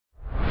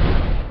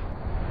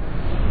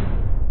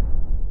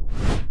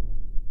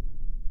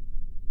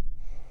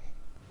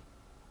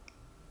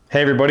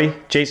Hey everybody,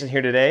 Jason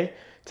here today.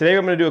 Today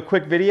I'm going to do a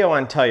quick video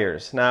on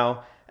tires.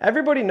 Now,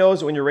 everybody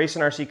knows that when you're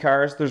racing RC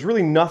cars, there's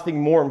really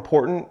nothing more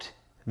important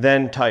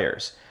than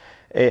tires.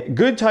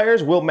 Good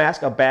tires will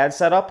mask a bad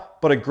setup,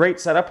 but a great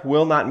setup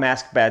will not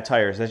mask bad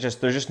tires. There's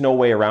just no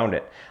way around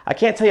it. I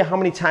can't tell you how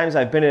many times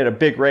I've been at a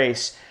big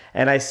race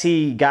and I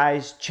see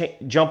guys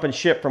jump and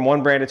ship from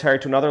one brand of tire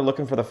to another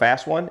looking for the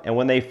fast one, and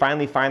when they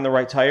finally find the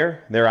right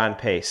tire, they're on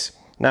pace.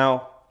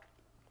 Now,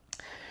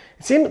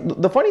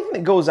 the funny thing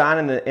that goes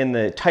on in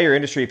the tire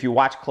industry, if you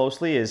watch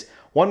closely, is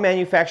one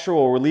manufacturer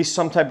will release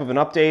some type of an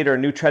update or a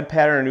new tread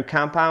pattern or a new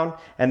compound,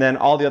 and then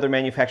all the other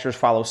manufacturers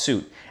follow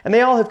suit. And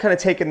they all have kind of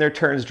taken their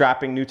turns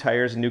dropping new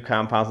tires and new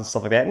compounds and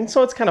stuff like that, and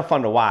so it's kind of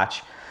fun to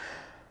watch.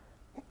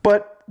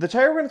 But the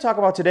tire we're going to talk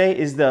about today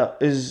is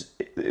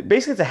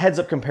basically it's a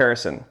heads-up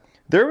comparison.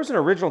 There was an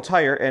original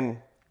tire, and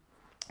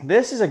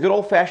this is a good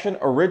old-fashioned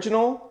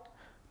original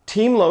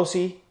Team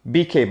Losi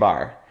BK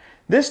bar.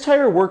 This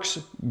tire works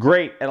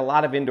great at a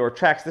lot of indoor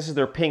tracks. This is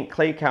their pink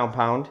clay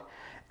compound.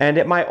 And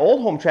at my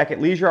old home track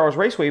at Leisure Hours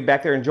Raceway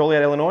back there in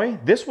Joliet, Illinois,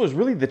 this was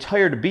really the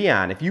tire to be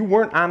on. If you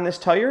weren't on this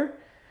tire,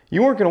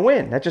 you weren't going to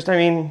win. It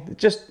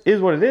just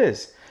is what it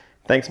is.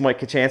 Thanks, Mike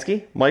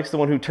Kachansky. Mike's the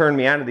one who turned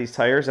me onto these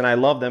tires, and I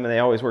love them, and they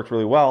always worked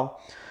really well.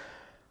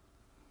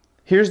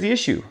 Here's the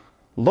issue.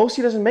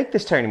 Losi doesn't make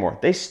this tire anymore.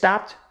 They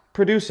stopped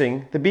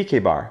producing the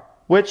BK bar,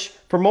 which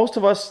for most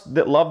of us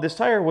that love this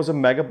tire was a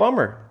mega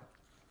bummer.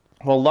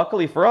 Well,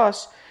 luckily for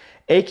us,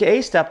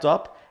 AKA stepped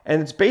up,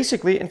 and it's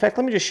basically, in fact,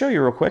 let me just show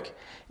you real quick.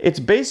 It's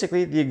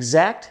basically the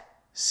exact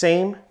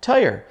same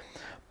tire,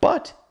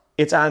 but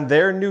it's on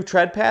their new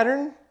tread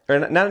pattern, or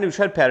not a new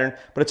tread pattern,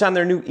 but it's on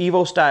their new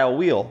Evo style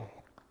wheel.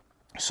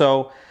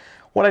 So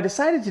what I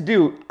decided to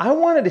do, I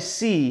wanted to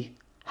see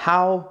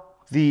how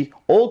the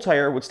old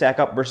tire would stack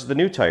up versus the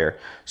new tire.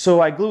 So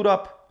I glued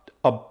up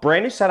a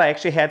brand new set. I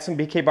actually had some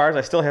BK bars.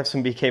 I still have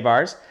some BK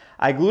bars.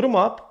 I glued them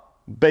up.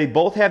 They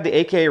both have the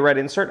AKA red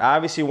insert.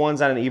 Obviously,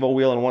 one's on an Evo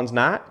wheel and one's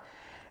not.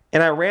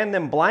 And I ran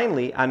them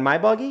blindly on my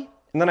buggy.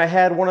 And then I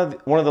had one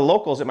of the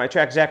locals at my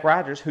track, Zach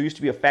Rogers, who used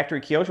to be a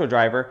factory Kyosho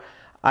driver.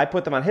 I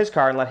put them on his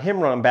car and let him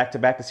run them back to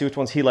back to see which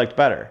ones he liked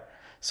better.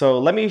 So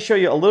let me show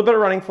you a little bit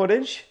of running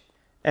footage,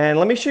 and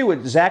let me show you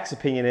what Zach's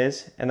opinion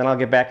is, and then I'll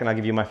get back and I'll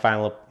give you my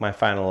final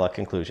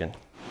conclusion.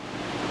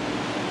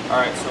 All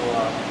right, so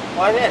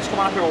well, yeah, just come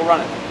on up here. We'll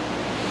run it.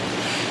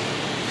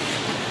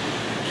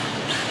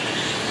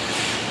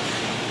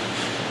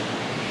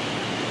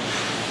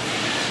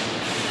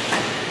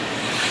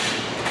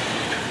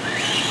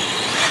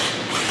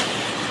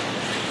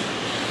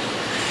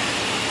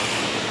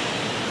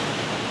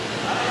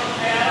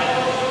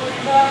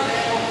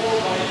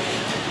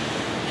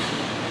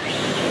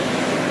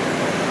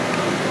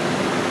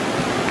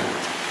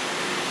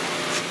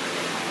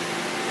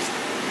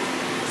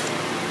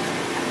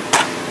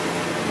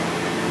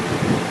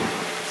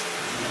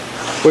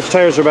 Which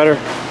tires are better?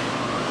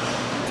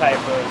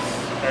 Typos,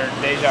 or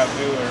Deja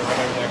Vu, or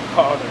whatever they're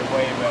called, are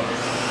way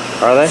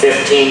better. Are they?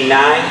 15.9.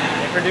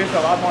 They produce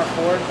a lot more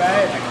forward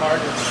bite, and the car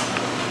just,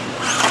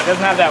 it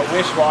doesn't have that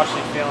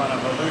wish-washy feeling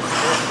of a loose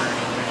disc or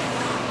anything.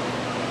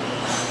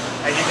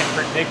 Like you can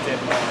predict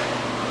it more.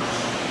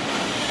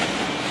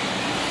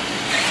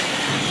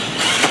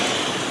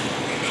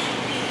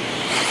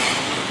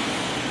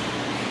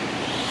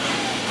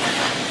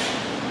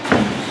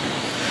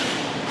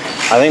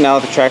 I think now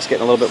that the track's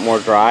getting a little bit more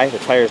dry, the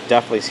tires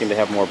definitely seem to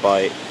have more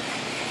bite.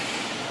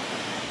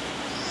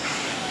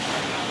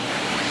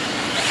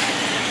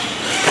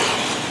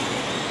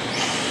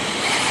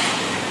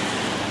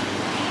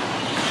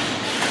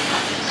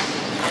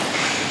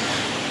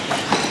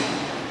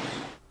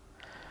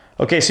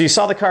 Okay, so you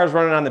saw the cars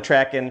running on the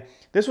track, and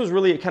this was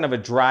really kind of a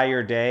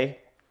drier day.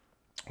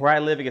 Where I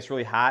live, it gets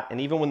really hot, and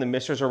even when the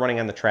misters are running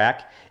on the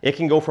track, it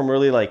can go from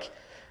really like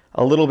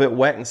a little bit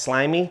wet and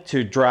slimy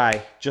to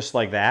dry just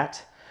like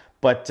that.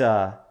 But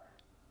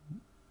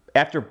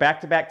after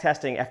back-to-back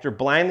testing, after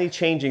blindly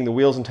changing the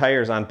wheels and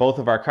tires on both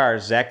of our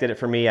cars, Zach did it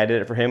for me, I did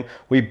it for him,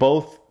 we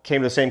both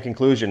came to the same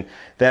conclusion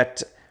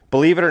that,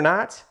 believe it or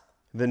not,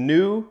 the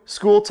new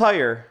school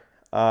tire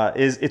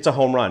it's a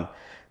home run.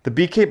 The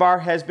BK bar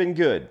has been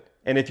good,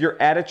 and if you're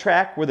at a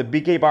track where the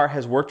BK bar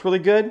has worked really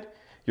good,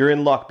 you're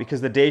in luck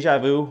because the Deja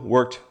Vu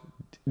worked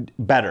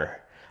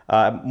better.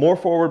 More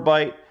forward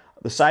bite.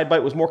 The side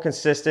bite was more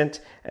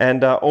consistent,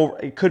 and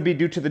it could be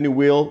due to the new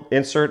wheel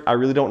insert. I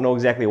really don't know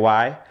exactly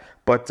why,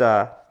 but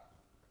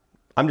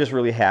I'm just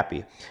really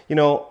happy. You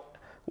know,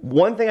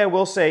 one thing I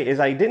will say is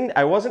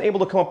I wasn't able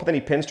to come up with any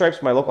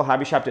pinstripes. My local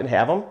hobby shop didn't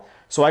have them,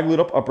 so I glued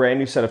up a brand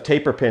new set of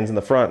taper pins in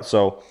the front.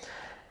 So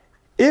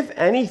if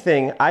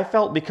anything, I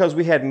felt because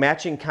we had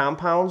matching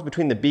compounds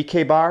between the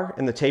BK bar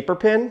and the taper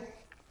pin,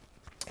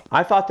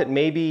 I thought that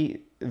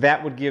maybe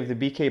that would give the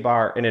BK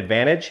bar an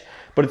advantage,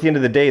 but at the end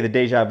of the day, the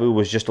Deja Vu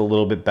was just a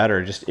little bit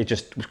better. It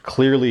just was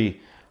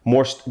clearly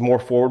more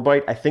forward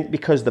bite. I think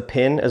because the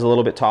pin is a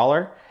little bit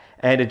taller,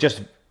 and it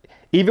just,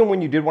 even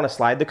when you did want to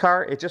slide the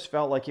car, it just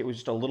felt like it was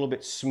just a little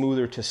bit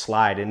smoother to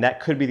slide, and that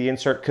could be the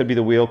insert, could be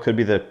the wheel, could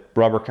be the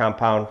rubber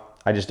compound.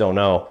 I just don't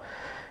know.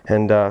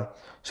 And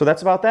so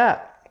that's about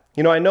that.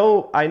 You know,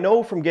 I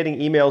know from getting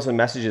emails and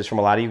messages from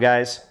a lot of you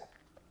guys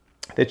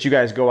that you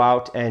guys go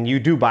out and you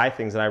do buy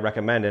things that I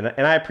recommend, and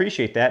I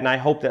appreciate that, and I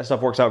hope that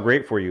stuff works out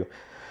great for you.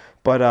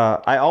 But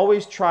I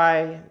always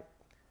try,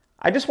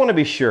 I just want to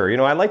be sure. You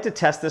know, I like to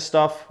test this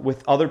stuff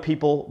with other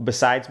people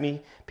besides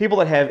me, people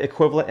that have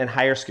equivalent and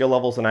higher skill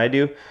levels than I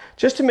do,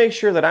 just to make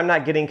sure that I'm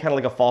not getting kind of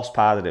like a false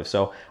positive.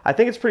 So I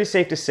think it's pretty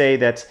safe to say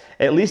that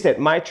at least at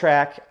my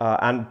track,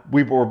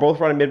 we were both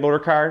running mid-motor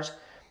cars,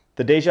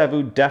 the Deja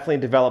Vu definitely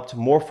developed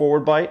more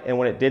forward bite, and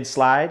when it did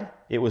slide,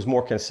 it was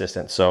more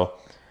consistent. So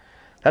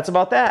that's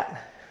about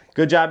that.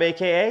 Good job,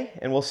 AKA,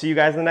 and we'll see you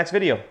guys in the next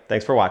video.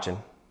 Thanks for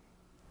watching.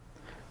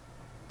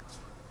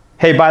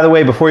 Hey, by the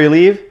way, before you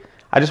leave,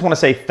 I just want to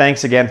say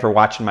thanks again for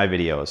watching my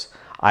videos.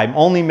 I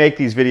only make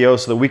these videos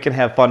so that we can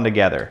have fun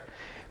together.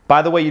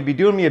 By the way, you'd be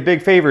doing me a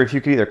big favor if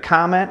you could either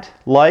comment,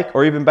 like,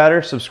 or even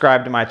better,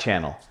 subscribe to my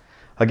channel.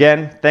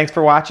 Again, thanks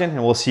for watching,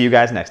 and we'll see you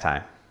guys next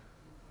time.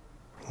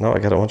 No, I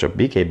got a bunch of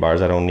BK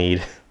bars I don't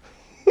need.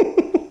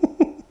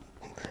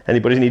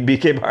 Anybody need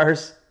BK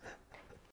bars?